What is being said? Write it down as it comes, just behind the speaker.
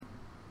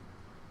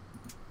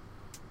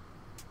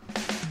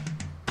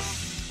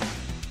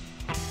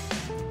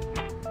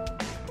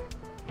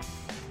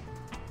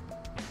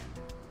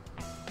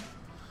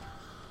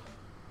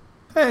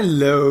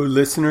Hello,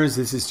 listeners.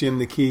 This is Jim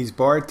the Keys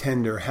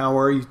bartender. How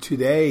are you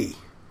today?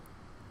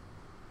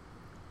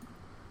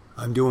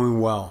 I'm doing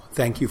well.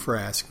 Thank you for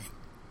asking.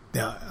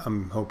 Now,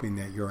 I'm hoping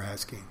that you're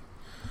asking.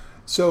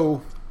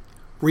 So,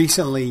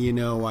 recently, I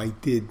know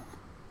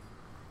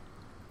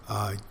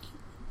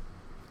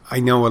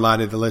a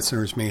lot of the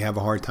listeners may have a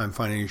hard time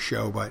finding a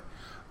show, but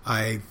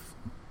I've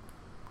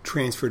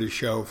transferred a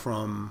show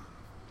from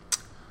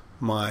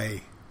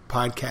my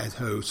podcast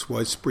host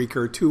was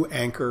Spreaker to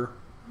Anchor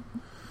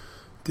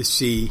to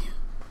see,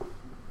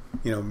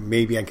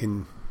 maybe I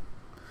can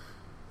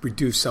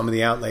reduce some of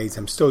the outlays.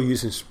 I'm still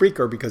using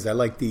Spreaker because I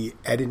like the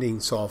editing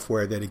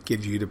software that it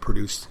gives you to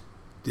produce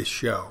this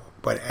show.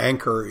 But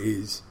Anchor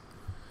is,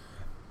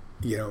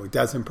 it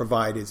doesn't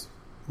provide as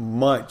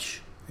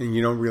much, and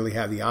you don't really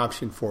have the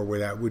option for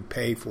what I would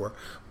pay for,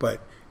 but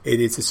it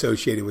is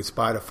associated with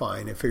Spotify,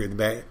 and I figured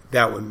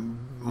that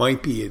one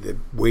might be the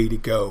way to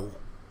go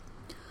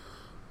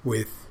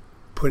with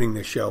putting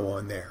the show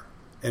on there.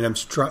 And I'm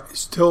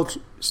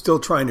still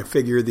trying to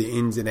figure the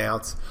ins and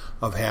outs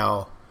of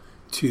how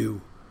to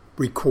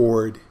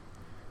record,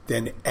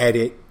 then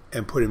edit,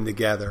 and put them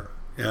together.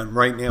 And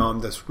right now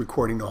I'm just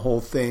recording the whole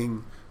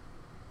thing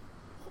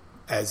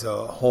as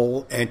a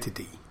whole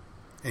entity.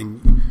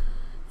 And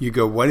you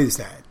go, what is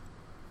that?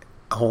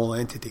 A whole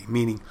entity.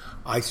 Meaning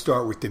I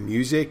start with the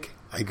music,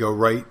 I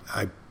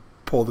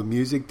pull the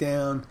music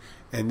down,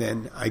 and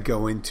then I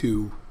go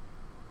into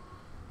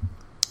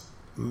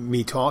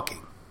me talking.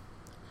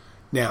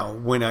 Now,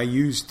 when I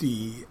use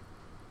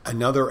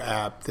another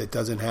app that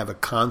doesn't have a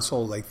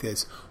console like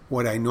this,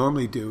 what I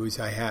normally do is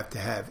I have to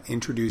have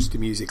introduced the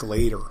music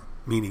later,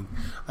 meaning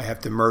I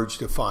have to merge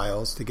the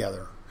files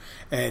together.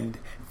 And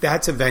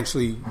that's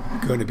eventually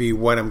going to be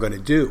what I'm going to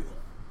do.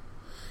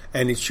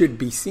 And it should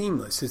be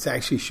seamless. It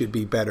actually should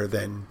be better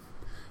than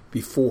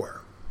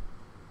before.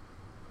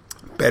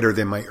 Better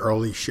than my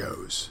early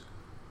shows,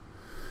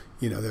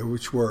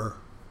 which were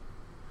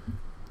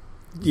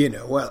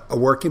a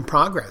work in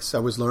progress. I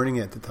was learning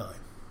at the time.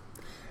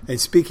 And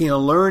speaking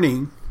of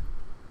learning,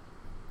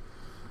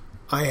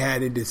 I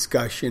had a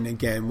discussion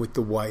again with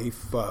the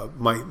wife.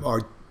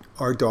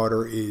 Our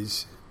daughter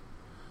is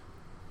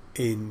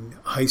in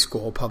high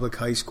school, public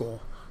high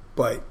school,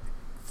 but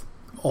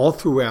all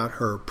throughout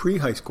her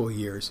pre-high school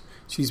years,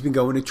 she's been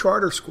going to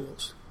charter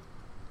schools.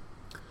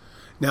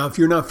 Now, if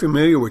you're not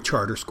familiar with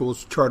charter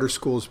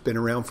schools been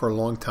around for a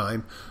long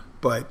time,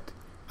 but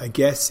I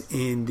guess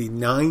in the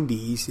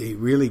 90s, it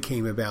really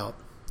came about,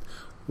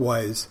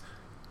 was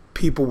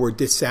people were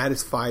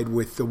dissatisfied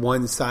with the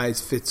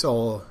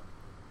one-size-fits-all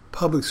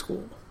public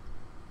school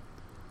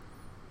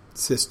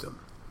system.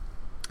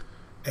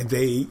 And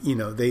they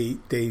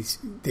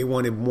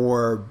wanted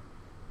more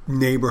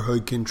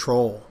neighborhood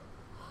control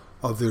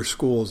of their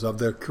schools, of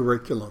their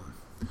curriculum,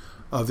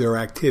 of their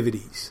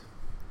activities.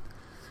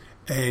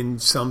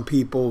 And some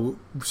people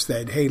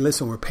said, hey,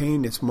 listen, we're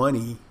paying this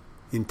money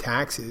in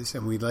taxes,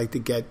 and we'd like to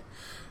get,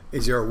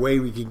 is there a way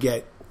we could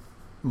get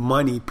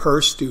money per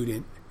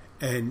student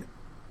and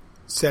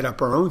set up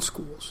our own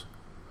schools?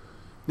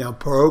 Now,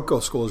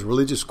 parochial schools,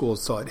 religious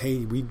schools thought,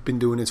 hey, we've been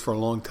doing this for a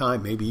long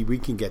time, maybe we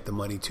can get the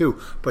money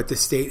too. But the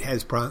state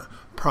has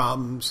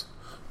problems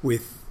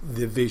with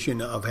the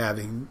vision of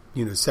having,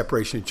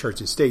 separation of church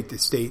and state, the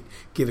state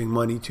giving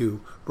money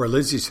to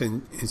religious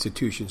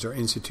institutions or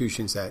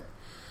institutions that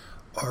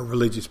are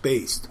religious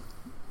based.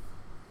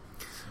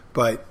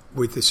 But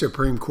with the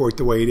Supreme Court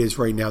the way it is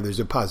right now, there's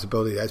a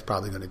possibility that's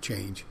probably going to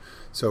change.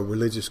 So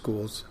religious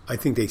schools, I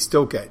think I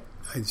still can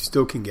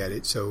get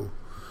it. So,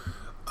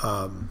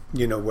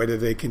 whether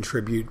they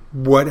contribute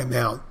what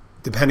amount,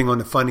 depending on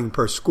the funding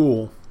per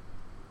school,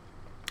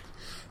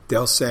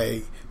 they'll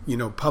say,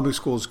 public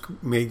schools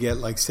may get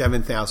like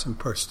 $7,000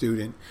 per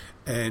student,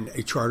 and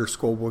a charter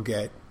school will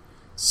get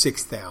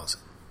 $6,000.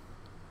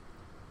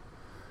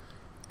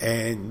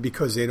 And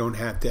because they don't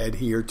have to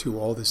adhere to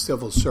all the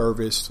civil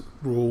service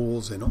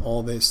rules and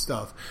all this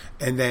stuff.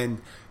 And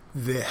then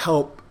the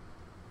help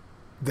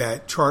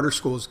that charter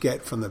schools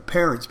get from the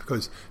parents,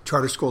 because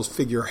charter schools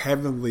figure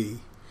heavily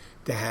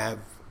to have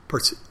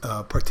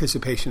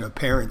participation of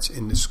parents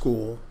in the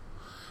school,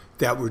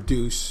 that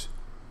reduce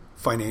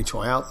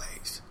financial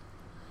outlays.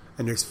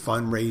 And there's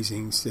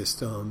fundraising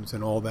systems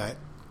and all that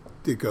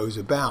goes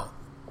about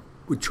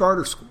with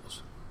charter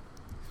schools.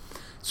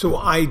 So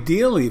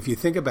ideally, if you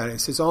think about it,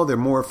 it says,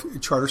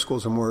 charter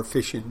schools are more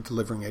efficient in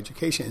delivering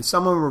education. And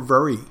some of them are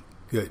very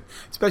good,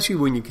 especially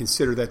when you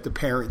consider that the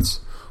parents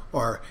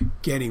are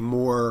getting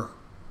more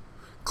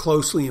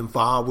closely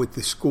involved with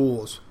the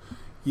schools,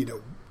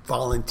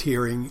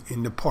 volunteering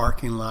in the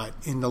parking lot,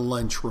 in the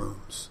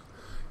lunchrooms,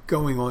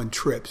 going on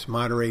trips,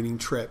 moderating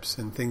trips,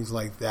 and things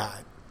like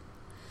that.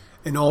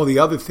 And all the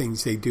other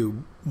things they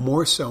do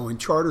more so in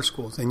charter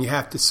schools. And you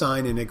have to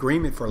sign an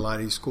agreement for a lot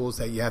of these schools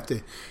that you have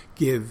to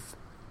give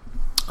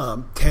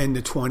 10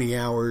 to 20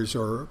 hours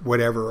or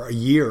whatever a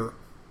year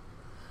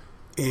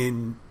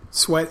in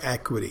sweat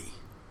equity,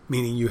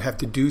 meaning you have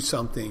to do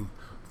something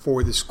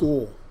for the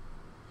school,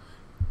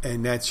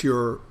 and that's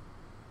your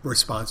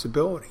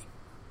responsibility.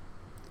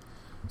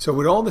 So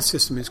with all the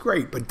system is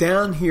great. But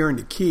down here in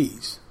the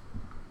Keys,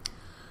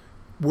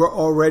 we're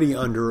already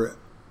under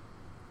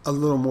a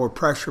little more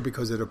pressure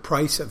because of the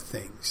price of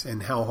things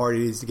and how hard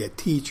it is to get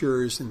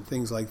teachers and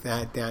things like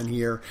that down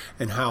here,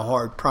 and how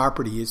hard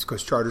property is,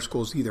 because charter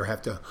schools either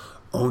have to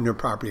own their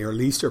property or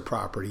lease their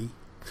property,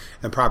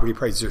 and property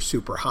prices are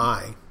super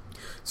high.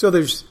 So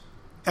there's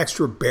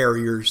extra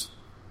barriers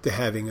to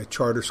having a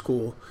charter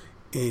school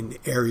in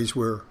areas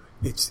where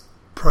it's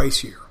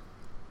pricier.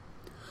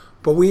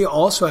 But we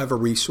also have a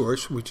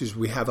resource, which is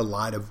we have a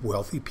lot of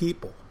wealthy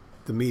people.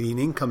 The median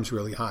income is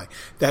really high.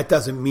 That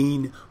doesn't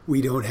mean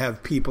we don't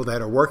have people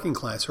that are working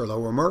class or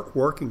lower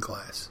working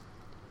class.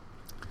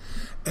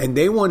 And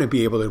they want to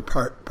be able to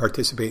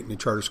participate in the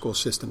charter school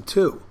system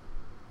too.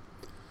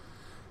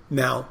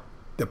 Now,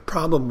 the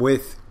problem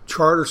with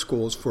charter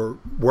schools for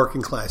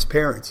working class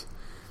parents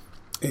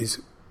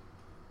is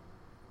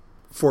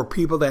for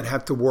people that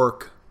have to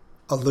work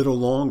a little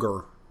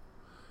longer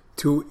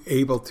to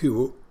able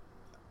to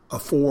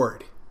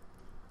afford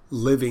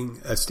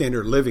a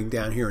standard living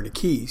down here in the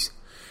Keys,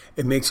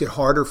 it makes it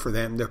harder for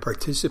them to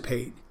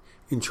participate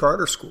in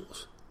charter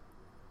schools.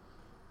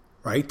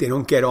 Right? They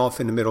don't get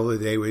off in the middle of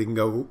the day where they can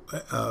go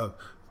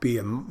be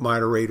a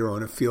moderator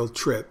on a field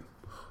trip,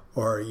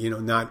 or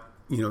a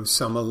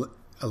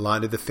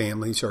lot of the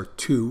families are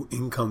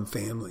two-income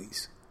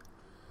families.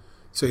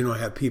 So you don't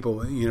have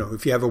people,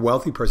 if you have a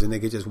wealthy person, they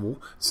could just,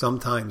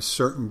 sometimes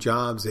certain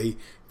jobs,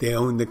 they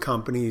own the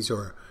companies,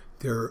 or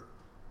they're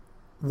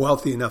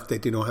wealthy enough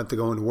that they don't have to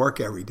go into work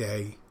every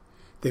day.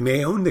 They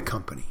may own the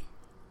company.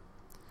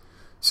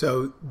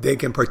 So they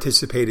can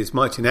participate as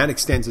much, and that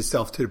extends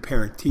itself to the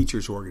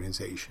parent-teachers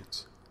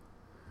organizations.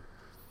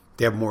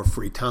 They have more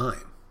free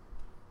time.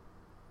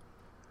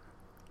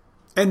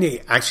 And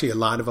a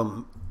lot of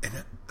them,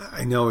 and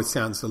I know it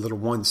sounds a little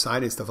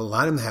one-sided stuff, a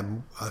lot of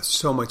them have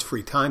so much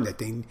free time that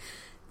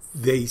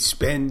they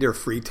spend their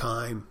free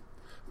time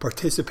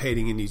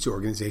participating in these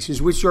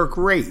organizations, which are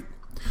great.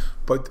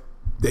 But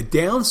the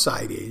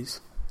downside is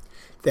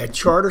that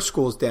charter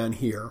schools down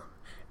here,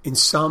 in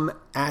some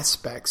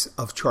aspects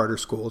of charter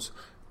schools,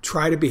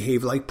 try to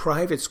behave like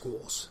private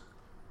schools,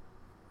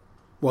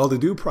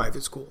 well-to-do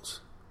private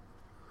schools,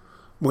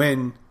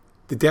 when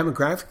the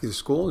demographic of the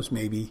school is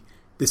maybe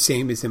the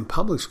same as in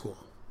public school.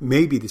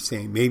 Maybe the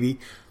same. Maybe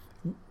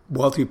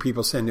wealthy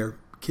people send their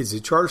kids to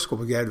charter school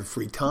because they have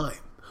free time.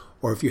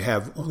 Or if you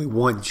have only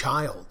one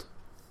child,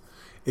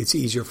 it's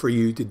easier for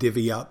you to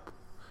divvy up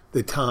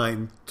the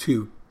time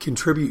to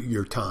contribute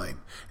your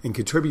time and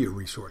contribute your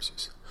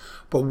resources.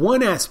 But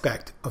one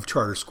aspect of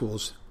charter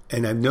schools,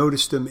 and I've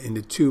noticed them in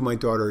the two my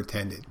daughter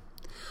attended,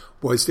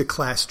 was the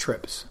class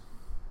trips.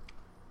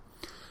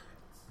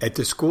 At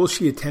the school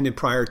she attended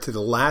prior to the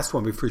last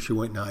one before she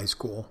went to high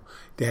school,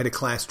 they had a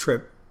class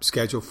trip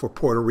scheduled for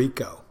Puerto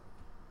Rico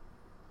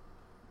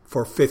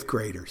for fifth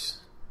graders.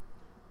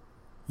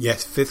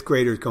 Yes, fifth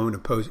graders going to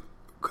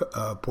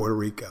Puerto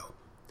Rico.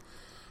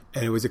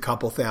 And it was a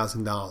couple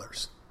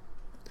 $1,000s.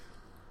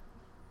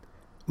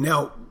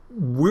 Now,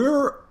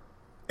 we're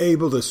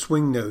able to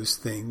swing those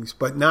things,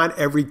 but not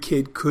every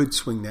kid could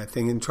swing that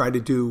thing and try to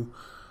do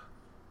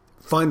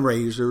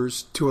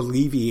fundraisers to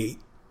alleviate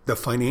the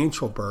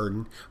financial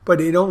burden. But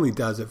it only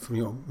does it for,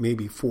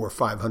 maybe $400 or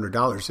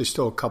 $500. There's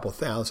still a couple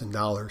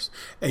 $1,000s.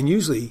 And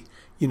usually,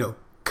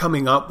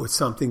 coming up with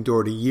something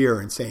during the year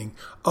and saying,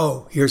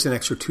 oh, here's an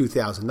extra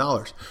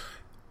 $2,000.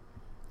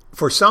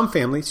 For some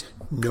families,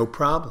 no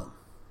problem.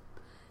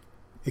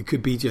 It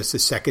could be just a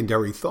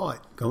secondary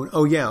thought going,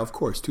 oh yeah, of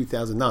course,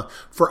 $2,000.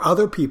 For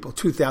other people,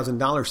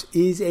 $2,000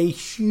 is a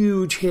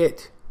huge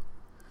hit.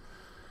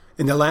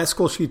 In the last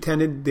school she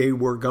attended, they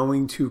were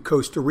going to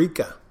Costa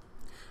Rica,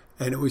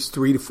 and it was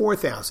 $3,000 to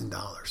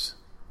 $4,000,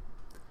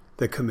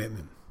 the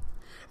commitment.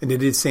 And they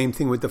did the same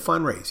thing with the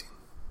fundraising.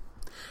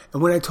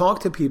 And when I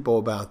talk to people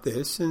about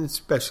this, and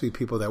especially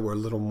people that were a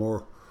little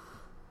more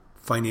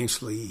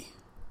financially,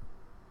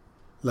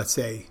 let's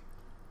say,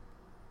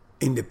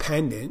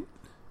 independent,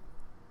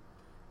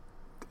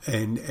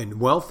 and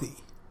wealthy,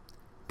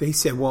 they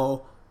said,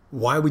 well,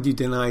 why would you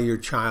deny your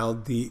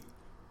child the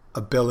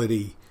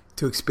ability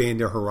to expand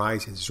their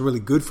horizons? It's really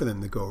good for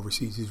them to go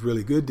overseas. It's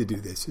really good to do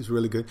this. It's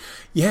really good.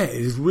 Yeah, it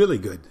is really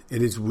good.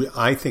 It is.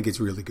 I think it's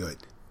really good.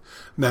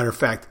 Matter of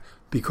fact,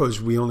 because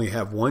we only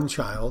have one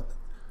child,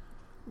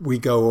 we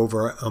go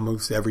over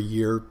almost every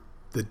year.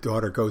 The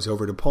daughter goes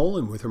over to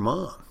Poland with her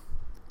mom,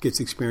 gets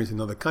experience in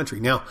another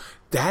country. Now,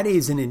 that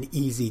isn't an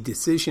easy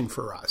decision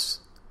for us.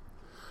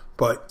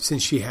 But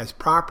since she has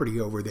property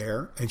over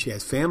there and she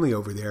has family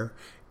over there,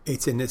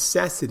 it's a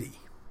necessity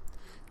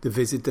to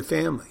visit the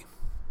family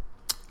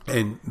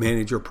and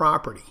manage her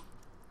property.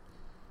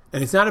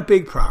 And it's not a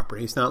big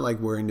property. It's not like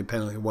we're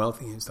independently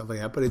wealthy and stuff like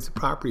that, but it's a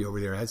property over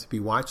there. It has to be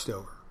watched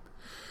over.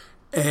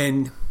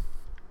 And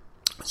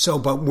so,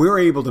 but we're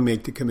able to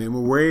make the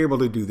commitment. We're able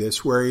to do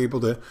this. We're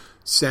able to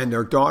send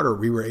our daughter.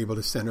 We were able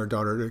to send our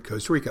daughter to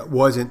Costa Rica. It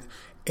wasn't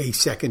a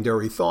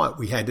secondary thought.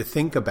 We had to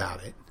think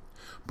about it,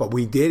 but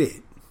we did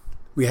it.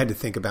 We had to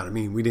think about it. I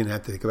mean, we didn't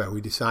have to think about it.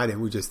 We decided.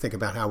 We just think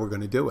about how we're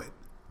going to do it.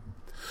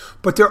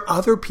 But there are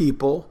other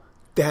people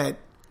that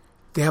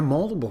they have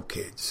multiple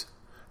kids.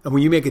 And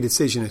when you make a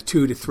decision of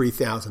 $2,000 to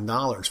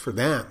 $3,000 for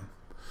them,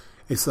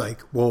 it's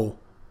like, well,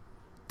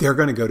 they're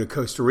going to go to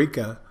Costa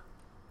Rica.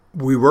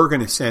 We were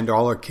going to send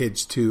all our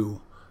kids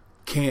to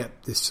camp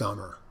this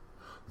summer.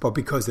 But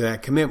because of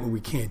that commitment,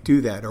 we can't do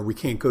that. Or we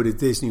can't go to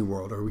Disney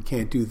World. Or we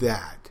can't do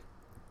that.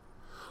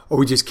 Or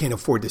we just can't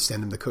afford to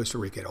send them to Costa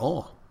Rica at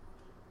all.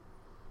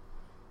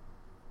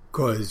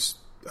 Because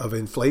of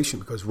inflation.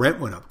 Because rent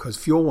went up. Because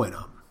fuel went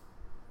up.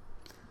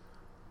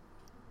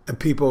 And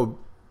people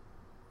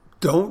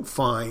don't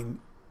find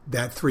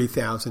that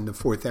 $3,000 to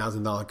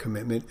 $4,000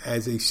 commitment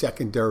as a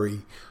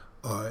secondary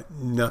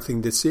nothing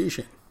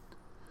decision.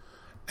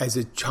 As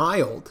a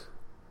child,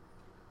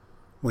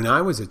 when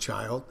I was a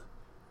child,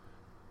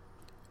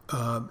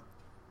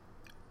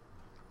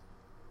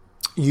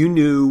 you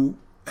knew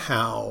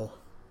how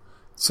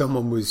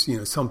someone was,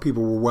 some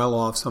people were well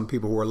off, some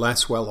people were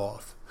less well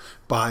off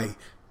by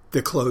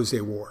the clothes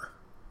they wore,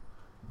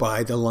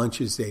 by the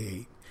lunches they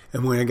ate.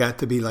 And when I got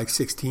to be like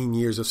 16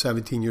 years or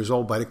 17 years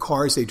old, by the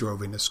cars they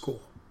drove into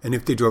school, and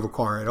if they drove a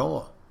car at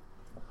all.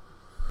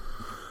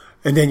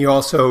 And then you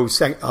also,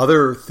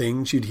 other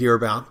things you'd hear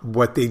about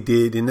what they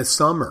did in the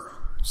summer.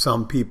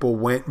 Some people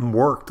went and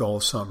worked all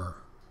summer.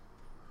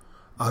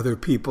 Other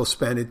people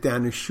spent it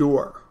down the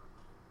shore.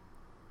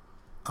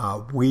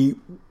 We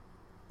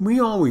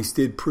always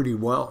did pretty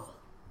well.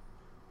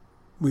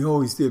 We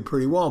always did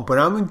pretty well. But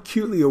I'm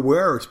acutely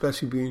aware,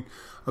 especially being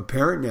a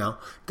parent now,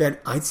 that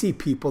I see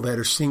people that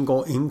are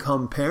single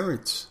income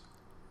parents.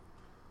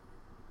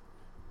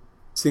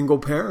 Single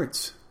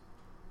parents.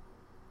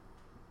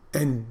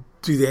 And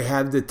do they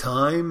have the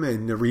time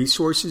and the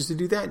resources to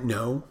do that?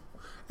 No.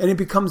 And it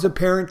becomes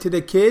apparent to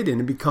the kid,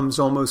 and it becomes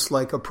almost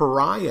like a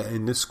pariah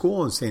in the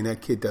school and saying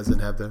that kid doesn't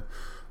have the,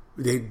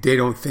 they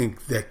don't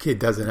think that kid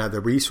doesn't have the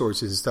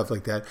resources and stuff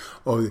like that.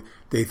 Or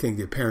they think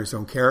their parents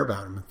don't care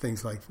about them and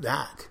things like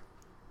that.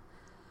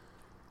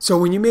 So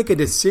when you make a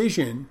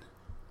decision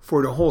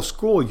for the whole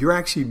school, you're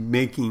actually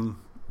making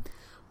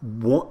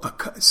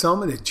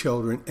some of the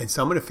children and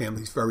some of the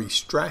families very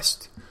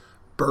stressed,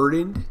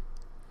 burdened,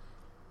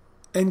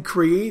 and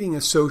creating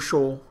a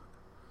social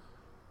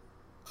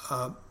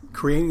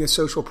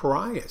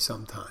pariah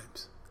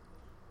sometimes.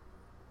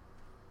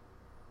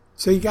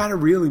 So you got to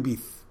really be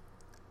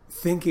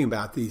thinking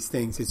about these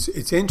things.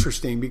 It's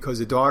interesting because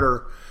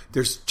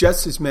there's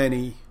just as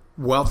many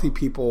wealthy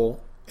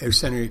people who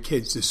send their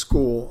kids to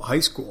school, high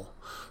school,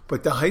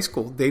 but the high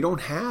school, they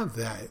don't have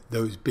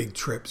those big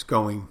trips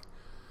going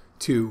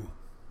to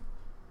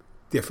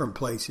different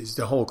places.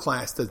 The whole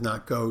class does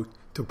not go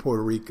to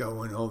Puerto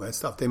Rico and all that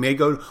stuff. They may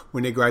go,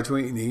 when they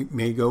graduate, and they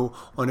may go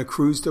on a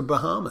cruise to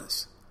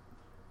Bahamas,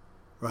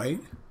 right?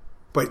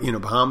 But,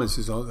 Bahamas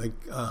is like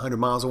 100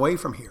 miles away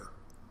from here.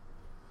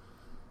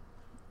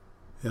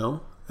 And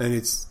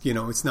it's,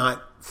 it's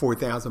not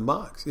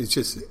 $4,000. It's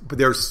just, but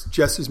there's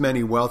just as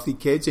many wealthy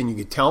kids, and you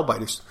can tell by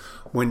this,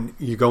 when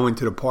you go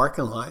into the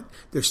parking lot,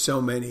 there's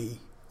so many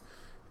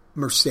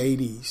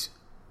Mercedes,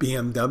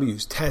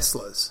 BMWs,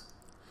 Teslas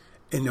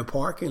in the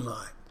parking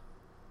lot.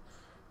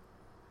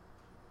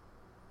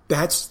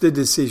 That's the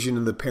decision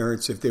of the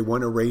parents if they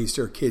want to raise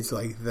their kids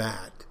like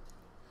that.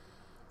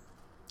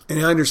 And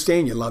I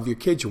understand you love your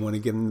kids, you want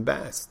to give them the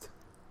best,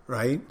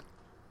 right?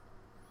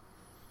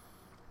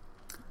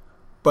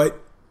 But,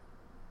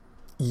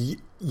 you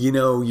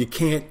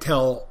can't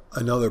tell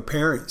another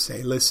parent,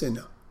 say, listen,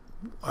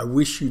 I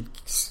wish you'd,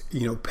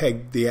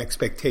 peg the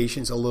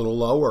expectations a little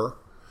lower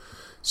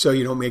so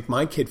you don't make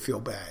my kid feel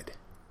bad.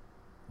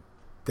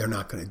 They're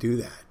not going to do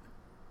that.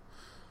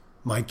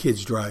 My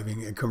kid's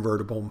driving a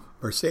convertible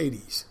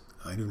Mercedes.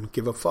 I don't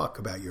give a fuck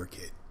about your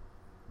kid.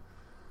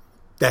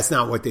 That's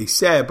not what they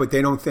said, but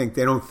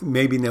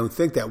maybe they don't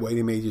think that way.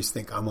 They may just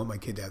think, I want my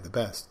kid to have the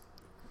best.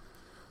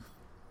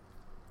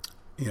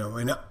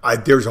 And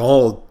there's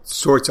all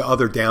sorts of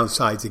other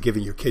downsides of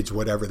giving your kids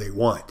whatever they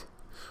want,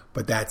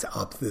 but that's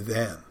up to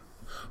them.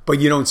 But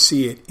you don't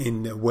see it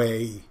in the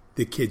way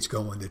the kids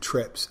go on the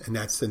trips, and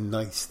that's the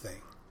nice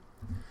thing.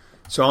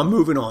 So I'm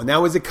moving on.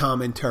 That was a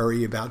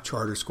commentary about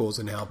charter schools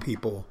and how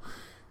people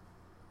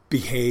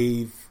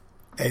behave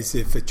as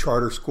if a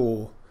charter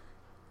school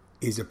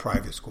is a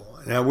private school.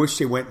 And I wish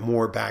they went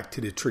more back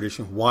to the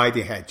tradition why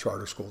they had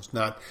charter schools,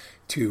 not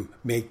to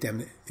make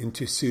them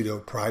into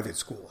pseudo-private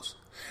schools.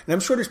 And I'm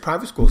sure there's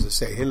private schools that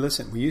say, hey,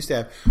 listen,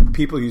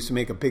 people used to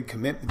make a big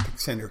commitment to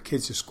send their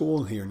kids to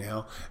school here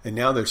now, and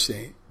now they're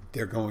saying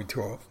they're going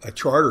to a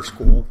charter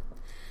school,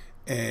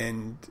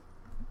 and,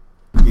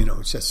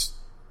 it's just,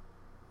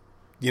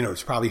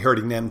 it's probably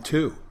hurting them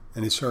too,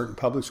 and it's hurting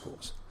public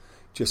schools.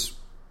 Just,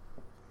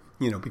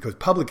 because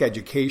public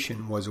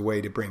education was a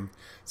way to bring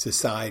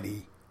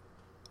society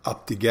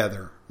up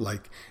together,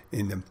 like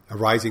a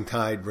rising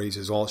tide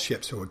raises all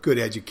ships. So a good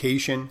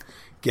education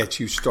gets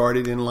you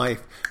started in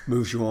life,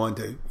 moves you on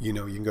to, you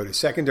can go to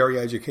secondary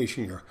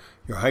education,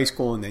 your high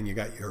school, and then you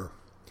got your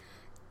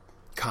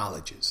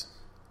colleges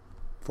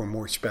for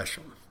more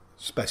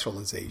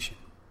specialization.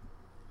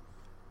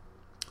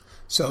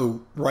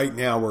 So right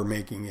now we're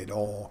making it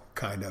all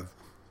kind of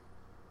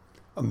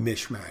a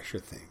mishmash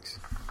of things.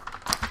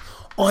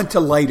 On to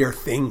lighter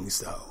things,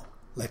 though.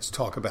 Let's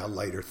talk about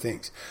lighter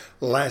things.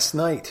 Last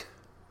night,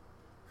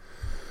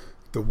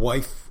 the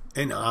wife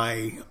and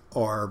I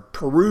are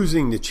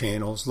perusing the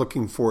channels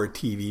looking for a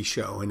TV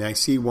show, and I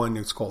see one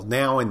that's called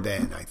Now and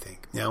Then, I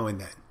think. Now and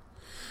Then.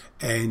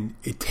 And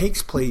it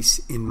takes place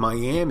in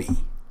Miami.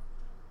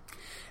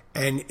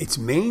 And it's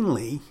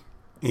mainly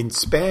in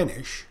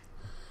Spanish.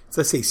 So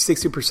let's say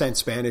 60%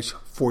 Spanish,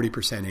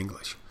 40%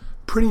 English.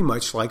 Pretty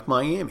much like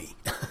Miami.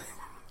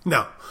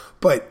 No,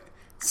 but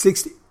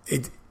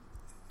it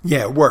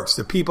works.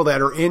 The people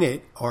that are in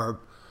it are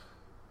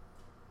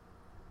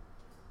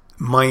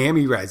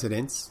Miami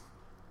residents,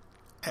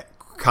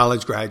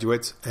 college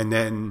graduates, and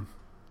then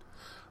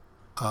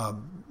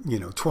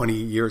 20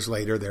 years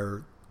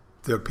later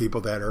they're people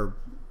that are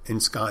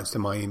ensconced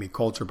in Miami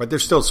culture, but they're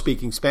still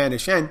speaking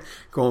Spanish and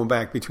going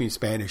back between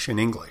Spanish and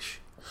English,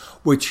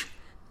 which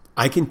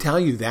I can tell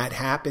you that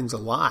happens a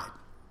lot.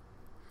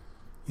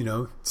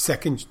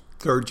 Second,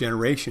 third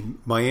generation,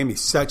 Miami's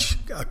such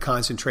a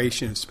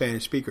concentration of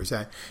Spanish speakers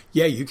that,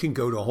 you can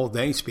go to a whole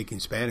day speaking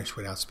Spanish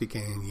without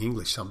speaking any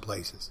English some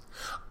places.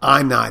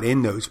 I'm not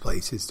in those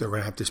places. They're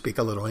going to have to speak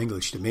a little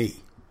English to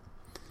me.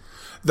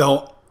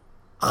 Though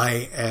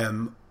I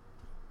am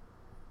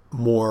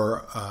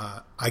more,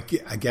 I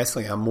guess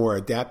I'm more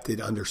adept at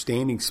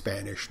understanding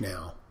Spanish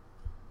now.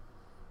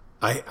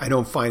 I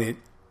don't find it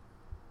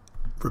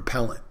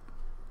repellent.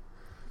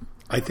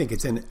 I think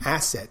it's an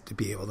asset to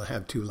be able to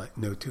have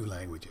know two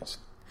languages.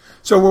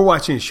 So we're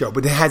watching a show,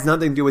 but it has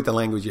nothing to do with the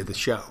language of the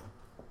show.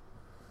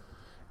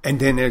 And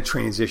then in a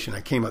transition,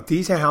 I came up.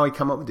 These are how I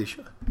come up with the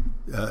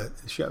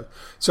show.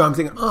 So I'm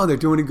thinking, they're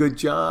doing a good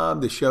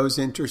job. The show's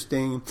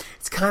interesting.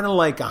 It's kind of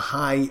like a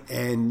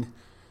high-end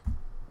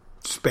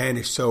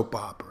Spanish soap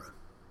opera,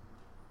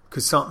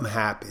 because something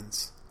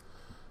happens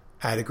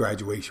at a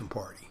graduation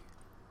party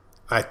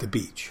at the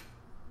beach.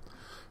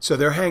 So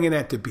they're hanging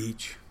at the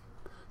beach.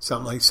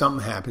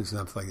 Something happens,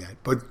 stuff like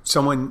that. But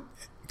a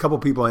couple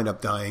people end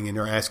up dying, and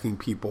they're asking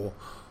people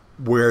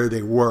where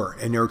they were,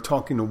 and they're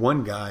talking to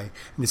one guy,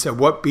 and they said,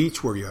 "What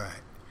beach were you at?"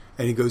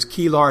 And he goes,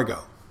 "Key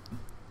Largo."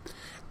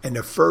 And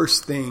the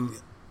first thing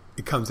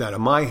that comes out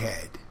of my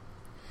head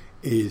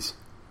is,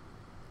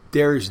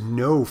 there's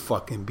no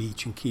fucking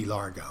beach in Key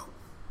Largo.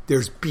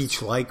 There's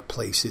beach-like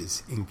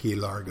places in Key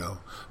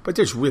Largo, but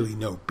there's really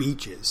no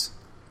beaches.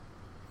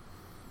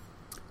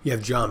 You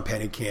have John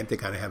Pennekamp, they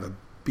kind of have a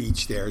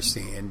beach there,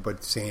 sand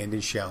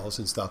and shells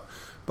and stuff,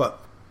 but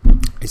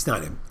it's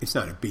not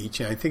a beach,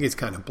 and I think it's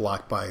kind of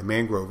blocked by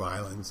mangrove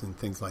islands and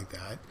things like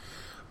that.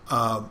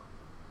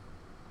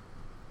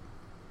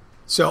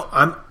 So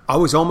I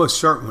was almost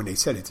certain when they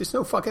said it, there's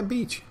no fucking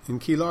beach in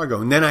Key Largo,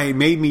 and then it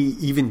made me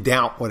even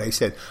doubt what I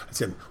said. I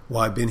said,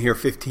 well, I've been here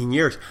 15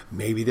 years.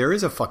 Maybe there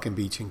is a fucking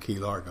beach in Key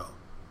Largo.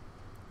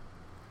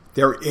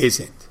 There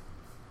isn't.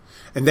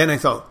 And then I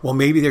thought, well,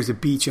 maybe there's a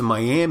beach in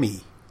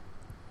Miami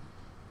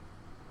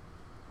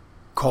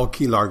called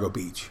Key Largo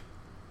Beach,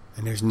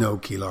 and there's no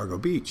Key Largo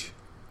Beach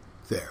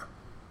there.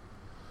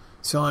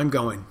 So I'm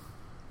going,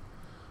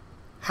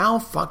 how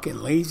fucking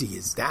lazy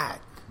is that?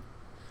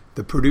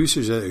 The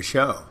producers of the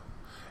show.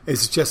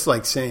 It's just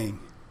like saying,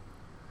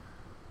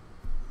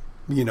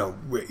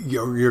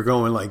 you're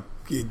going like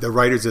the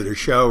writers of the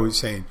show is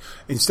saying,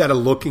 instead of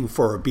looking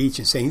for a beach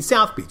and saying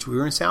South Beach, we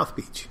were in South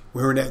Beach.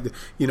 We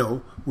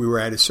were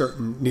at a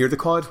certain, near the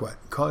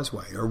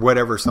causeway or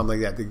whatever, something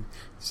like that, the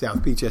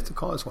South Beach at the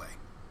causeway.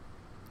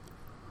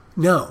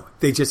 No,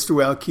 they just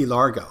threw out Key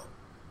Largo.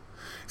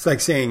 It's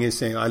like saying,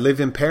 I live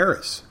in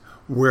Paris.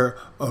 Where?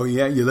 Oh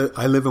yeah,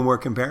 I live and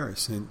work in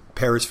Paris. In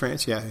Paris,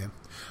 France. Yeah.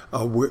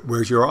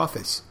 Where's your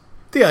office?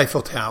 The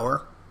Eiffel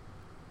Tower.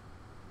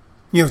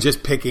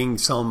 Just picking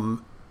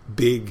some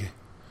big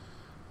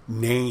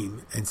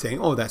name and saying,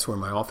 oh, that's where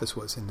my office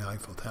was, in the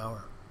Eiffel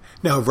Tower.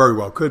 Now, it very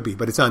well could be,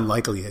 but it's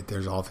unlikely that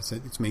there's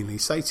offices. It's mainly a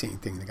sightseeing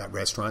thing. They got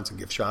restaurants and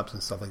gift shops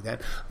and stuff like that.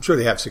 I'm sure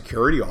they have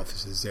security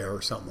offices there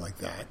or something like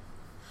that.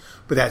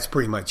 But that's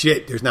pretty much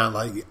it. There's not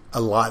like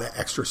a lot of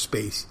extra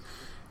space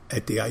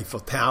at the Eiffel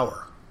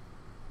Tower.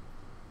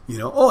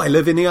 I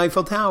live in the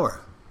Eiffel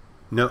Tower.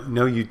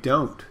 No, you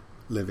don't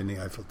live in the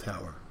Eiffel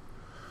Tower.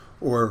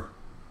 Or,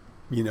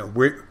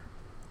 where?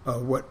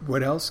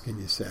 What else can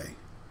you say?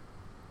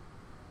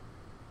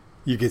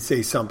 You could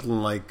say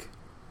something like,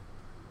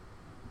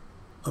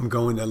 I'm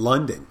going to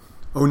London.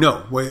 Oh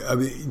no,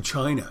 I'm in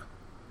China.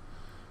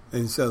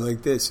 And so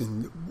like this,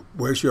 and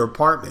where's your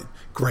apartment?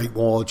 Great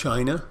Wall of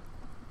China.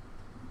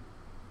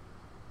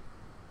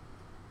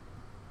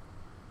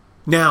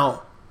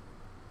 Now,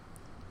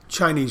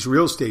 Chinese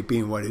real estate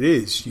being what it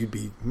is,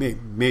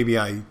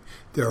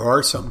 there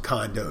are some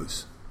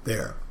condos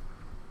there.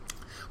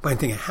 But I'm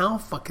thinking, how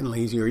fucking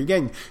lazy are you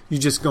getting? You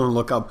just go and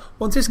look up,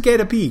 well, just get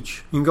a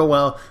beach. You can go,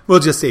 well, we'll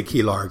just say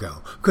Key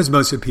Largo, because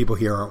most of the people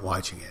here aren't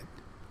watching it.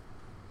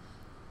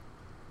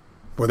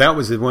 Well, that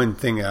was the one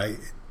thing I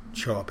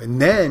show up.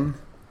 And then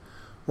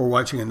we're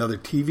watching another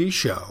TV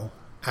show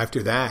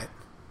after that.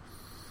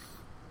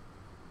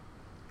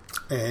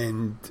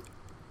 and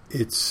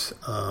it's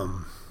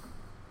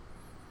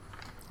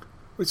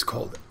what's it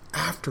called?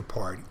 After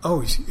Party.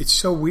 Oh, it's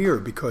so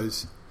weird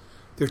because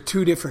there are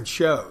two different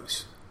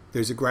shows.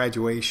 There's a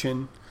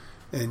graduation,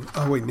 and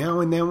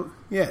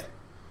yeah,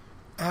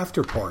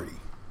 After Party.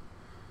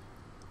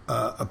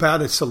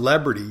 About a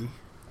celebrity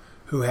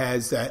who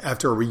has,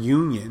 after a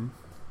reunion,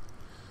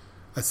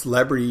 a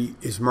celebrity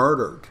is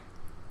murdered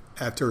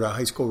after a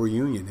high school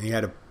reunion. He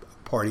had a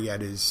party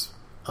at his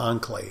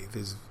enclave,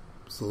 his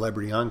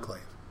celebrity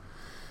enclave.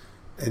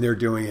 And they're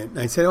doing it. And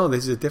I said, oh,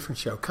 this is a different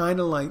show. Kind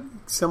of like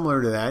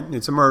similar to that. And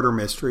it's a murder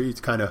mystery.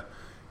 It's kind of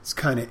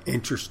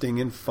interesting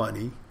and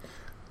funny.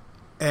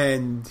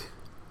 And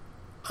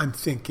I'm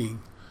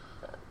thinking,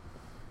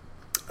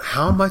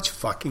 how much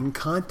fucking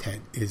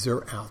content is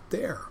there out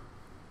there?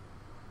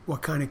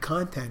 What kind of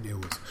content it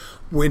was?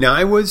 When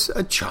I was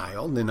a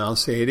child, and I'll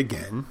say it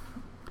again,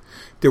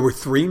 there were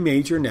 3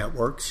 major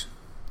networks.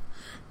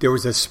 There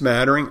was a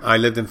smattering. I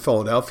lived in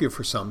Philadelphia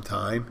for some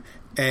time.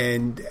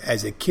 And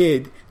as a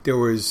kid, there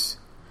was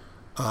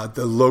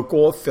the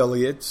local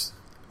affiliates,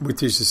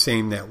 which is the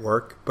same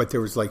network, but there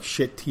was like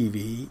shit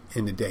TV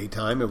in the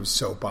daytime. It was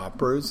soap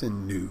operas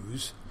and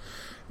news.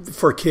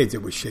 For kids,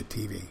 it was shit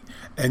TV.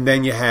 And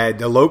then you had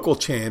the local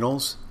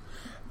channels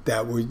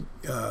that were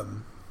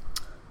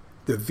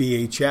the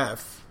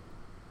VHF.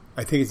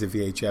 I think it's a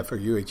VHF or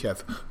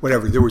UHF,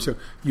 whatever. There was a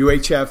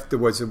UHF. There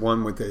was the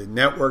one with the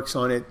networks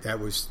on it.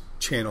 That was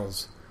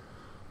channels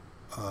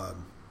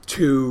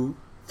 2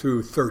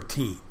 through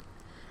 13.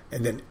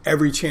 And then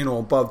every channel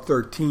above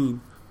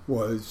 13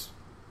 was,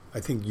 I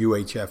think,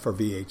 UHF or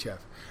VHF.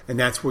 And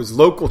that was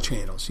local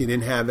channels. You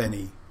didn't have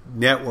any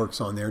networks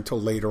on there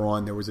until later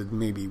on. There was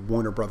maybe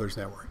Warner Brothers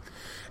network.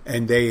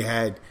 And they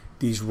had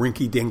these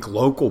rinky-dink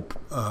local,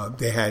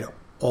 they had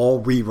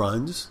all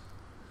reruns.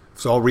 It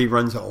was all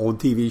reruns of old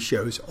TV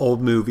shows,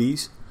 old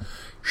movies,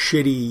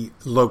 shitty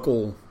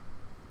local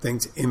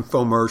things,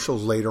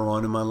 infomercials later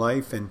on in my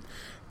life. And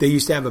they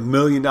used to have $1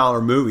 million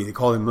movie. They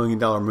called it $1 million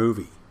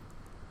movie.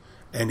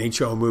 And they'd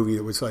show a movie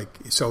that was like,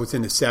 so it's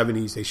in the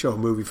 70s. They show a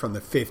movie from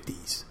the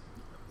 50s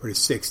or the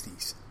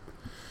 60s.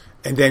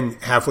 And then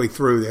halfway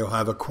through, they'll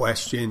have a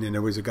question, and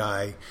there was a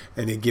guy,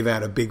 and they give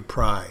out a big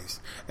prize.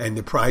 And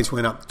the prize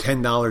went up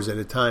 $10 at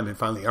a time, and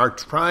finally, our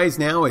prize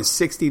now is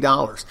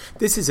 $60.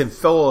 This is in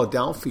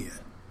Philadelphia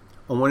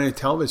on one of the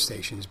television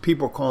stations.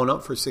 People are calling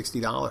up for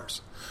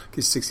 $60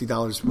 because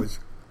 $60 was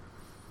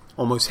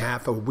almost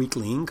half a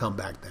weekly income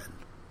back then.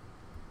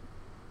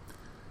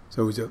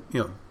 So it was a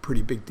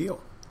pretty big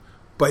deal.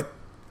 But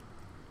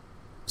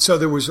so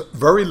there was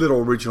very little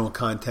original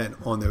content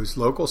on those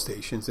local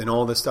stations, and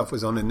all this stuff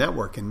was on the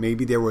network. And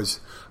maybe there was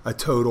a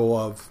total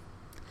of,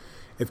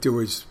 if there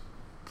was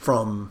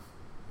from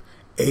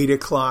 8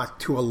 o'clock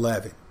to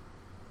 11,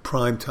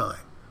 prime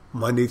time,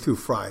 Monday through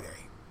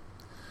Friday,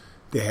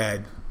 they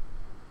had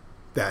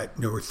that.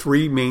 There were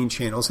 3 main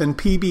channels, and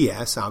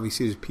PBS,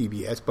 obviously there's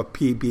PBS, but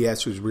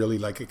PBS was really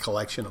like a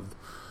collection of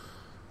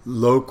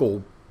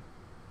local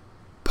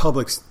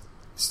public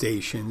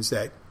stations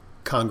that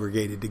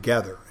congregated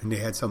together, and they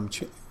had some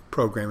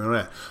programming on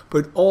that.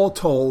 But all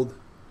told,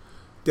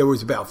 there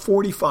was about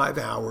 45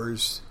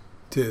 hours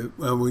to,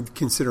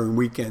 considering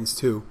weekends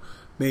too,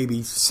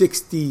 maybe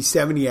 60,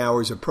 70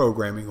 hours of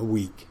programming a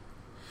week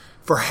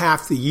for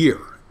half the year.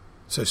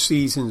 So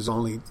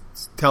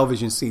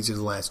television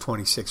seasons last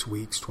 26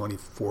 weeks,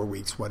 24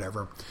 weeks,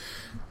 whatever.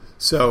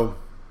 So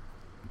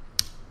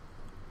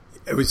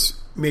it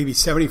was maybe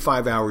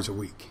 75 hours a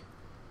week.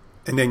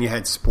 And then you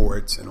had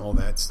sports and all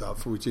that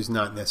stuff, which is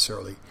not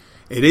necessarily,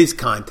 it is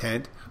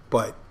content,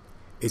 but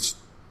it's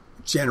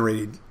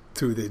generated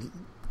through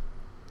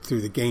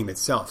the game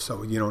itself.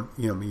 So you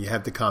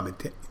have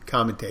the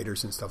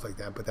commentators and stuff like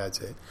that, but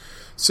that's it.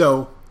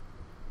 So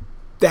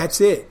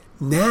that's it.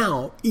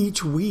 Now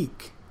each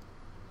week,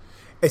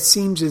 it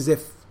seems as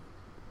if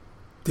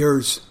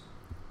there's,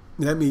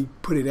 let me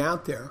put it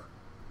out there,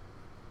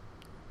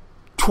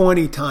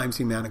 20 times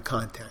the amount of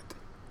content.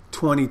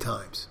 20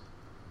 times.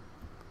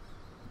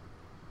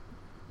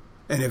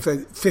 And if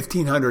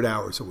 1,500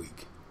 hours a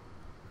week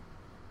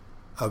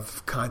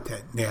of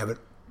content, and they have it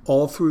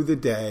all through the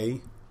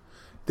day.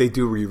 They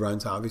do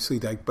reruns, obviously,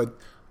 but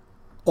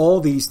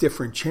all these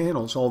different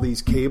channels, all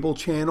these cable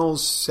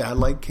channels,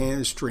 satellite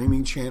channels,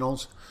 streaming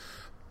channels,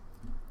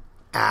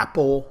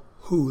 Apple,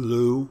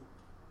 Hulu,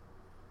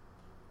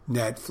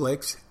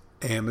 Netflix,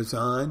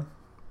 Amazon,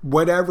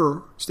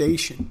 whatever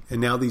station, and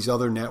now these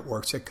other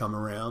networks that come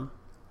around,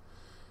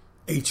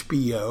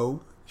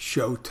 HBO,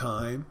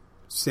 Showtime,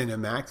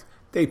 Cinemax.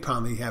 They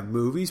probably have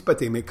movies, but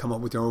they may come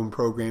up with their own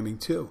programming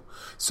too.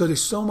 So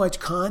there's so much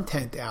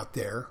content out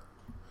there.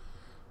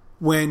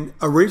 When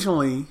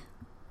originally,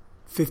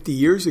 50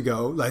 years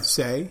ago, let's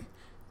say,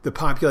 the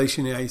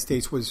population in the United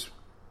States was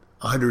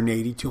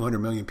 180, 200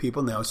 million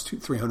people. Now it's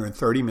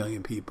 330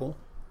 million people.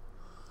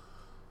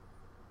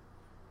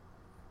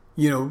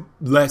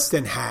 Less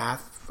than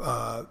half,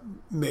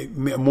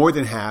 more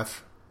than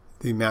half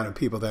the amount of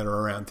people that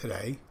are around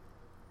today.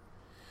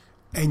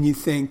 And you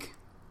think,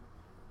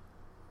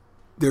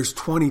 there's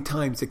 20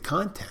 times the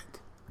content.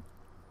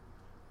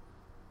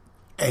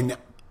 And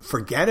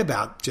forget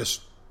about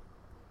just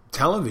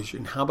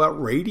television. How about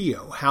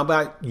radio? How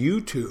about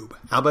YouTube?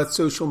 How about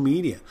social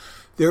media?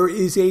 There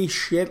is a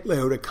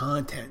shitload of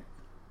content.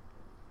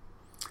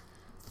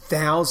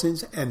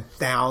 Thousands and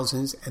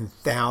thousands and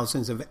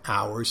thousands of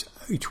hours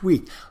each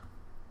week.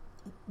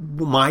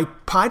 My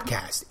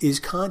podcast is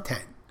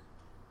content.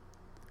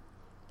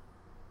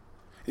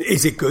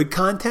 Is it good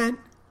content?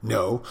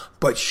 No.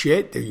 But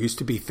shit, there used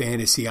to be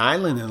Fantasy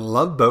Island and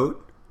Love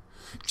Boat.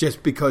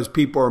 Just because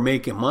people are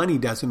making money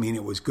doesn't mean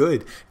it was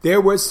good. There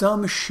was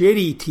some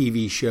shitty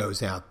TV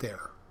shows out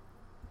there.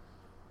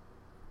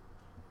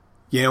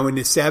 You know, in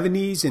the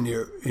 70s and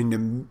in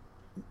the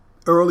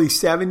early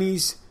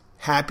 70s,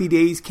 Happy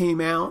Days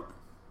came out.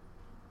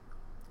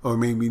 Or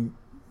maybe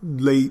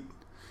late,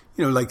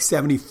 you know, like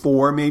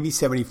 74, maybe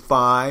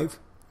 75.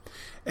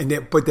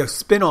 But the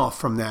spinoff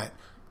from that,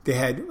 you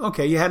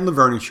had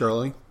Laverne and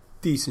Shirley,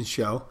 decent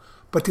show.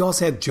 But they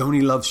also had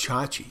Joni Loves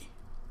Chachi.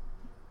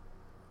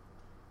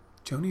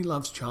 Joni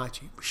Loves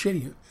Chachi.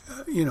 Shitty,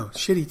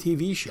 shitty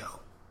TV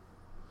show.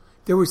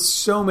 There were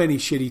so many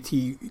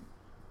shitty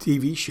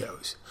TV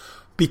shows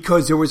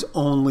because there was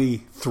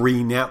only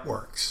 3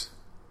 networks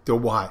to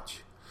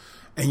watch.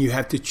 And you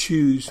have to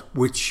choose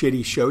which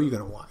shitty show you're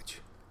going to watch.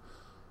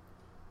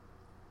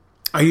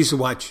 I used to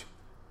watch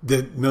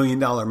The $1 Million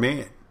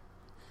Man.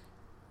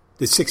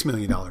 The $6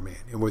 Million Man.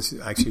 It was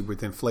actually,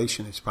 with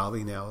inflation, it's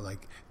probably now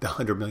like the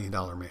 $100 million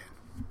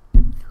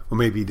man. Or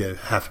maybe the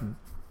 $500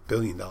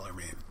 million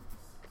man.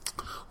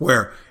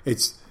 Where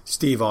it's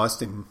Steve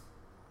Austin,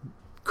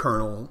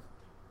 Colonel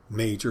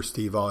Major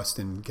Steve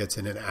Austin, gets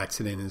in an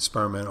accident in an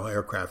experimental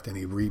aircraft and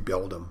he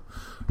rebuilt them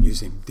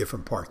using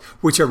different parts,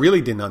 which I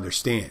really didn't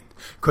understand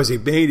because he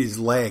made his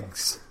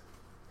legs.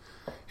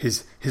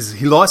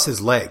 He lost his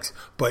legs,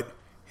 but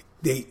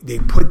they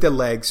put the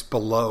legs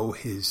below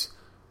his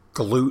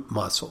glute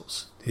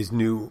muscles, his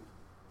new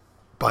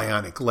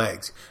bionic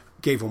legs.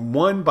 Gave him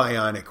one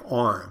bionic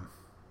arm,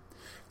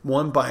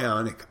 one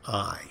bionic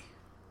eye.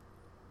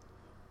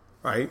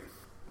 Right?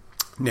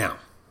 Now,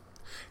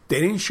 they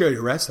didn't show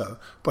the rest of it,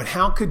 but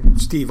how could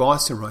Steve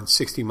Austin run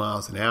 60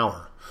 miles an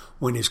hour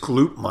when his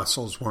glute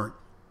muscles weren't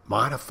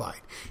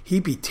modified?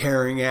 He'd be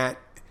tearing up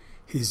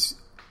his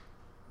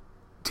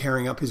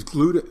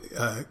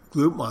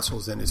glute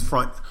muscles and his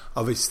front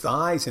of his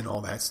thighs and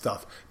all that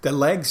stuff. The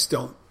legs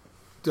don't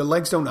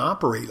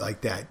operate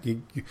like that.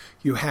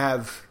 You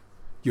have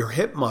your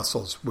hip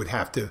muscles would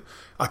have to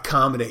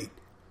accommodate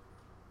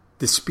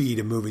the speed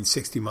of moving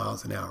 60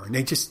 miles an hour. And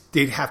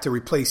they'd have to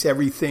replace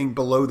everything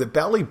below the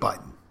belly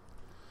button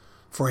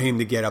for him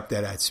to get up to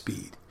that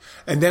speed.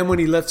 And then when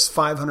he lifts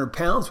 500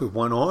 pounds with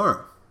one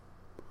arm,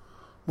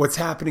 what's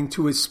happening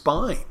to his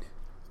spine?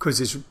 Because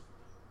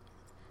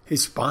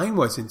his spine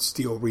wasn't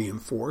steel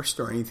reinforced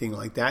or anything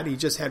like that. He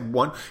just had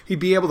one.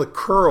 He'd be able to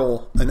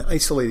curl, an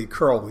isolated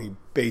curl. He'd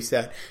base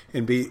that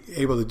and be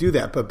able to do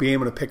that, but be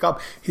able to pick up.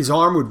 His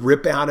arm would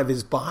rip out of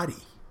his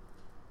body.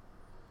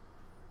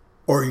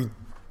 Or he'd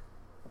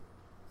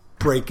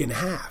break in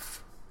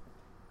half.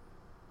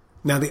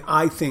 Now the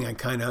eye thing I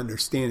kind of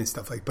understand and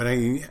stuff like, but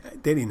they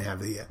didn't have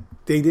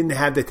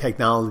the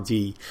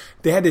technology.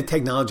 They had the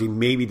technology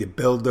maybe to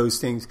build those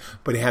things,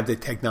 but they had the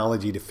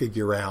technology to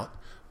figure out,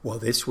 well,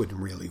 this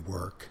wouldn't really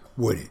work,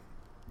 would it?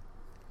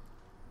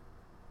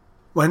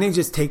 Why don't they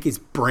just take his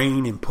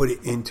brain and put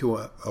it into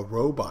a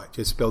robot?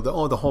 Just build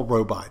the whole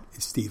robot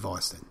is Steve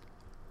Austin.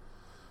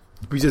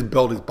 We just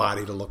build his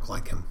body to look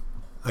like him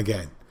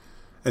again.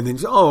 And then,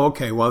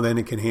 okay, well, then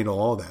it can handle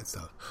all that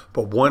stuff.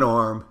 But one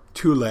arm,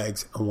 2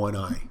 legs, and 1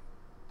 eye.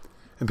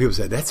 And people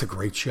said, that's a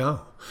great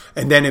show.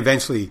 And then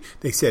eventually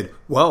they said,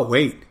 well,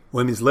 wait,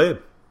 women's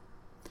lib.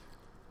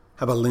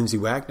 How about Lindsay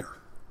Wagner?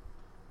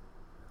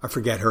 I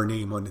forget her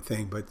name on the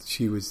thing, but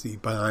she was the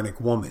bionic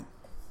woman.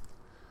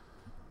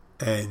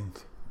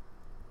 And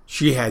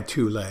she had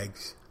 2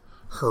 legs.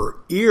 Her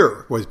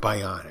ear was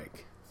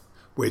bionic,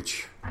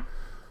 which,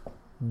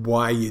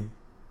 why you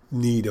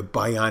need a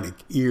bionic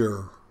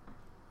ear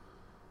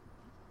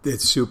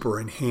that's super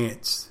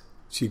enhanced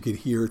so you could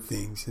hear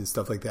things and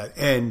stuff like that.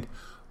 And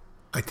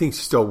I think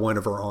still one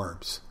of her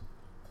arms.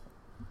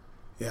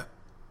 Yeah.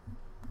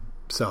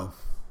 So,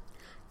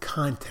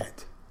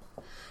 content.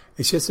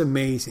 It's just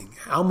amazing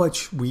how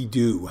much we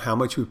do, how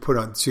much we put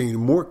on. So,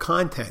 more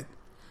content,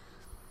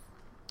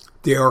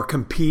 they are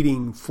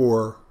competing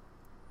for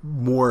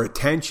more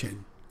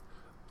attention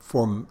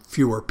from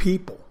fewer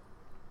people.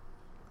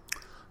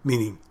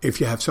 Meaning, if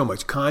you have so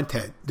much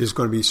content, there's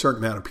going to be a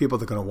certain amount of people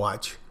that are going to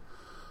watch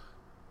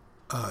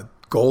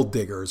gold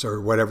diggers or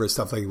whatever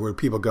stuff like where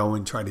people go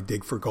and try to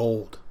dig for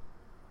gold,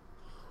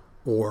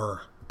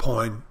 or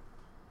pawn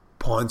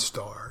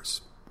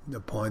stars, the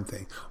pawn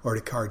thing, or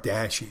the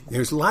Kardashian.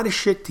 There's a lot of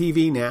shit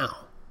TV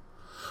now,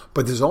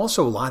 but there's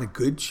also a lot of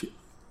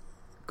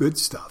good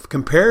stuff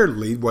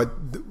comparatively where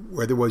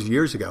there was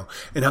years ago.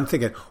 And I'm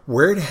thinking,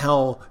 where the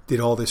hell did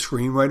all the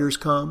screenwriters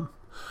come?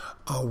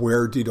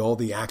 Where did all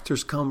the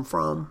actors come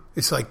from?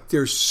 It's like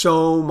there's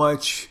so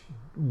much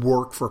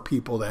work for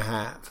people to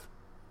have.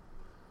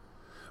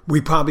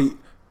 We probably,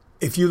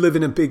 if you live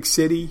in a big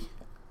city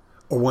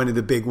or one of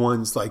the big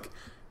ones like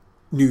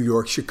New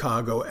York,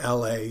 Chicago,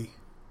 LA,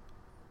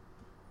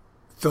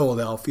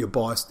 Philadelphia,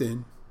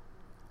 Boston,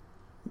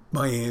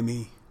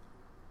 Miami,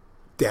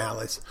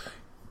 Dallas,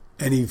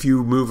 and if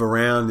you move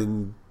around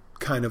and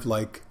kind of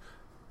like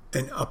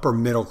an upper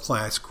middle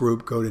class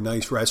group, go to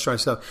nice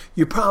restaurants stuff,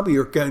 you probably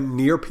are getting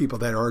near people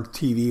that are on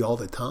TV all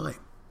the time.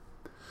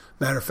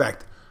 Matter of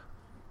fact,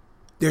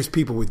 there's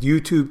people with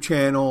YouTube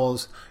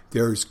channels.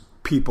 There's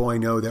people I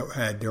know that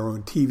had their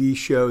own TV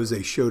shows.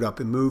 They showed up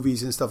in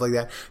movies and stuff like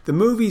that. The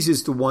movies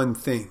is the one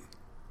thing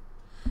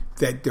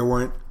that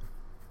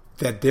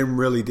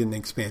really didn't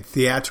expand.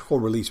 Theatrical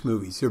release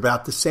movies. They're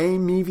about the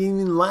same, maybe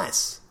even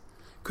less.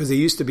 Because they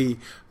used to be,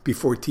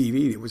 before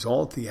TV, it was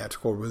all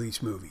theatrical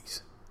release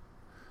movies.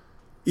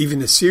 Even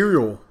the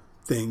serial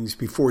things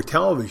before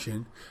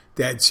television,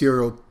 they had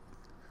serial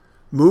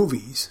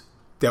movies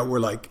that were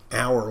like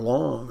hour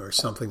long or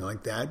something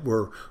like that,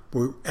 were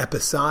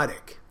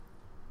episodic.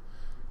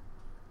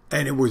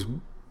 And it was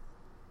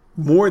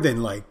more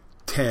than like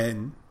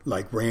 10,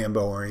 like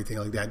Rambo or anything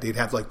like that. They'd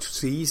have like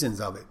seasons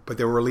of it, but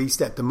they were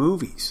released at the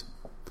movies.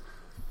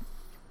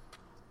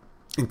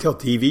 Until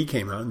TV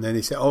came out, and then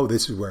they said, oh,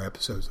 this is where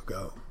episodes will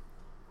go.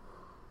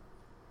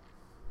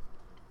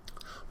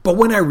 But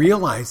when I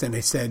realized and I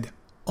said,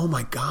 oh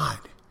my God,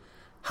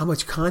 how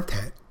much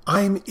content.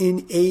 I'm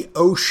in a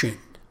ocean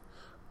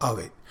of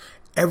it.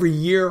 Every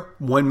year,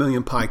 1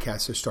 million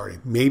podcasts are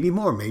started. Maybe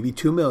more, maybe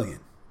 2 million.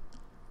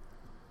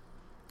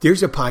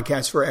 There's a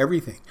podcast for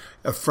everything.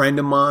 A friend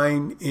of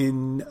mine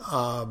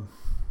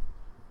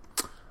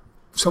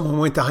someone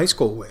went to high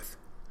school with.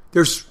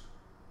 There's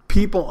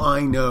people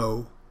I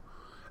know,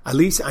 at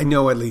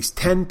least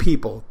 10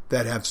 people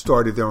that have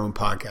started their own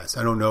podcast.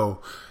 I don't know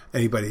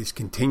anybody's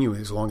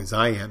continuing as long as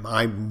I am.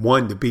 I'm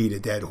one to beat a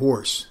dead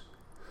horse,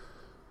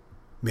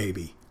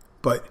 maybe.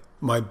 But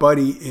my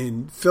buddy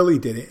in Philly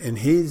did it, and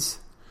his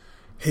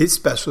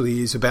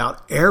specialty is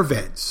about air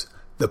vents.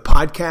 The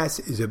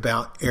podcast is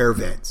about air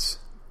vents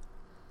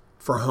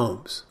for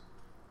homes.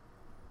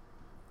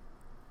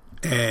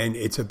 And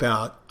it's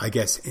about, I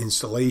guess,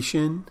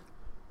 installation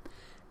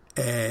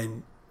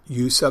and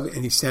use of it.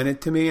 And he sent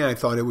it to me, and I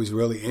thought it was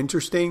really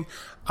interesting.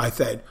 I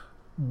thought,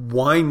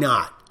 why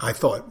not?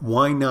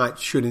 Why not?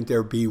 Shouldn't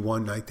there be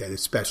one like that,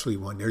 especially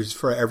one? There's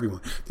for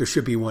everyone. There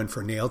should be one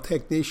for nail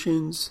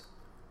technicians.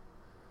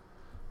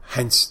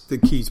 Hence the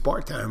Keys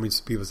bartender. I mean,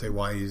 people say,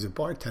 why does a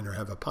bartender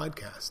have a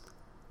podcast?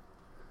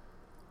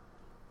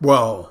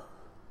 Well,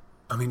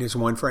 I mean, there's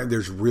one for,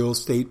 there's real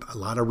estate, a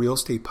lot of real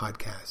estate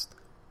podcasts.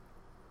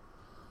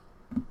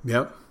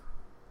 Yep.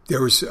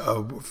 There was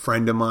a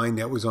friend of mine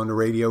that was on the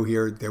radio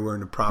here. They were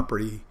in a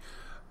property,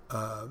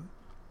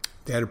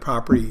 they had a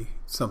property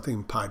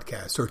something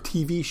podcast or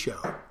TV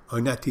show.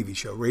 Or not TV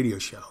show, radio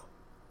show.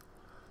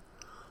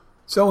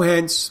 So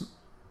hence,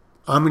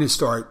 I'm going to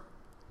start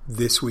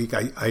this week.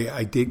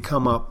 I did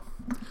come up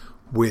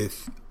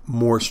with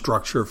more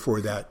structure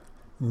for that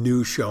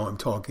new show I'm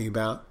talking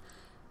about,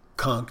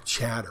 Conch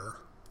Chatter.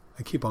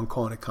 I keep on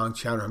calling it Conch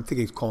Chatter. I'm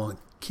thinking it's calling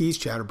it Keys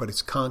Chatter, but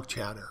it's Conch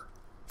Chatter.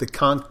 The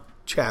Conch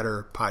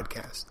Chatter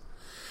podcast.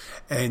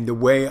 And the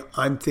way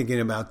I'm thinking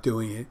about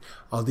doing it,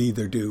 I'll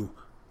either do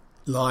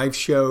live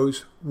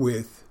shows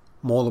with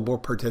multiple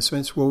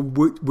participants,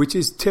 which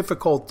is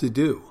difficult to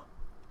do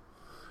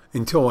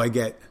until I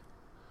get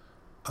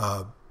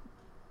the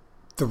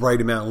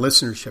right amount of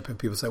listenership, and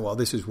people say, well,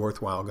 this is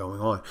worthwhile going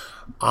on.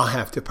 I'll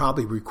have to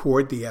probably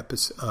record the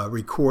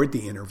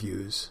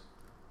interviews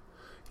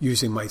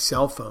using my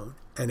cell phone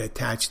and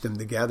attach them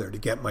together to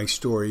get my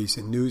stories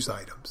and news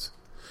items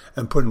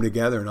and put them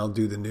together, and I'll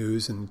do the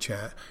news and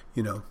chat,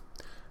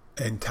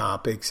 and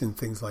topics and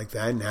things like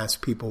that, and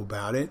ask people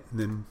about it, and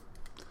then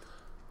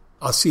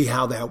I'll see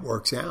how that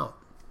works out.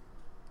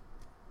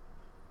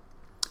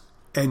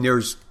 And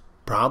there's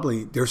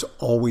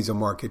always a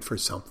market for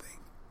something.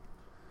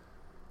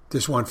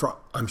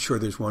 I'm sure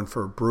there's one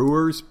for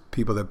brewers,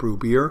 people that brew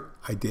beer.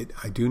 I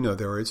do know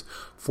there is.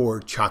 For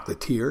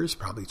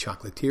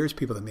chocolatiers,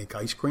 people that make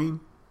ice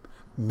cream,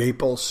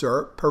 maple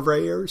syrup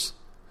purveyors,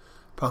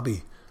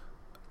 probably.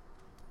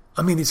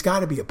 I mean, it's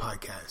got to be a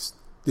podcast.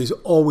 There's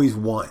always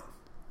one.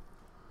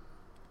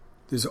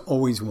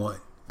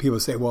 People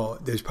say, well,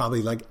 there's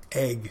probably like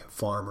egg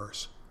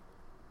farmers.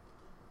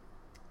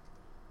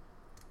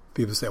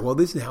 People say, well,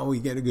 this is how we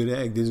get a good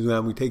egg. This is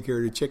how we take care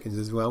of the chickens.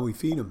 This is how we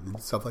feed them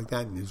and stuff like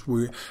that. And this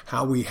is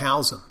how we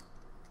house them.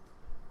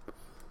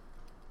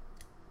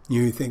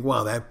 You think,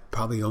 wow, that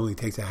probably only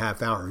takes a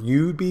half hour.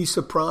 You'd be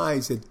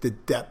surprised at the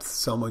depth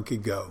someone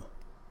could go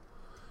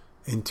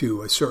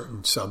into a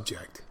certain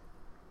subject.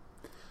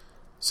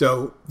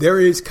 So there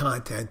is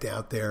content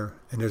out there,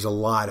 and there's a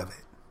lot of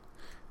it.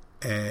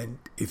 And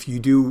if you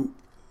do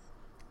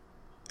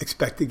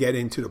expect to get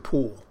into the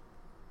pool,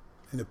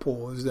 and the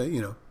pool is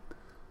the,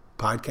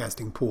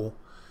 podcasting pool,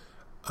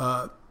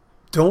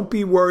 don't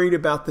be worried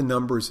about the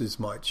numbers as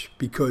much,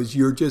 because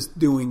you're just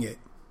doing it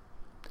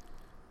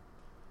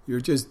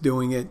You're just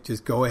doing it.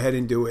 Just go ahead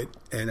and do it.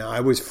 And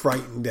I was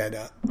frightened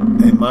that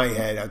in my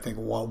head, I think,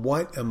 well,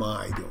 what am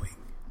I doing?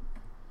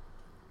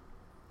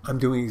 I'm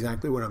doing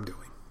exactly what I'm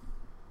doing.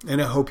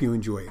 And I hope you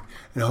enjoy it.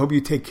 And I hope you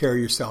take care of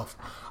yourself.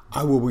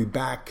 I will be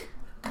back.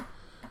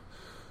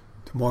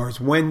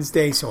 Tomorrow's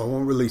Wednesday, so I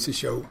won't release a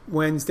show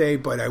Wednesday,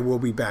 but I will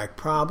be back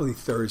probably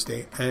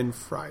Thursday and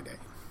Friday.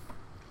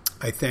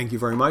 I thank you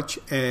very much,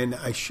 and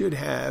I should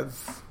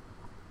have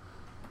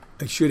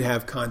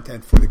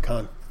content for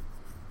the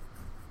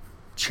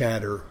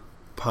Chatter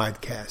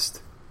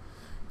podcast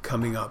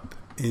coming up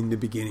in the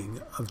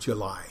beginning of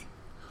July.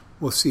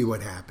 We'll see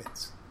what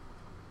happens.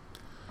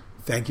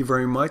 Thank you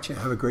very much, and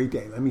have a great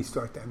day. Let me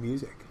start that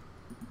music.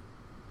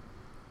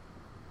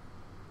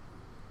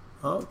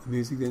 Oh, the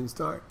music didn't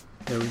start.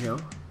 There we go.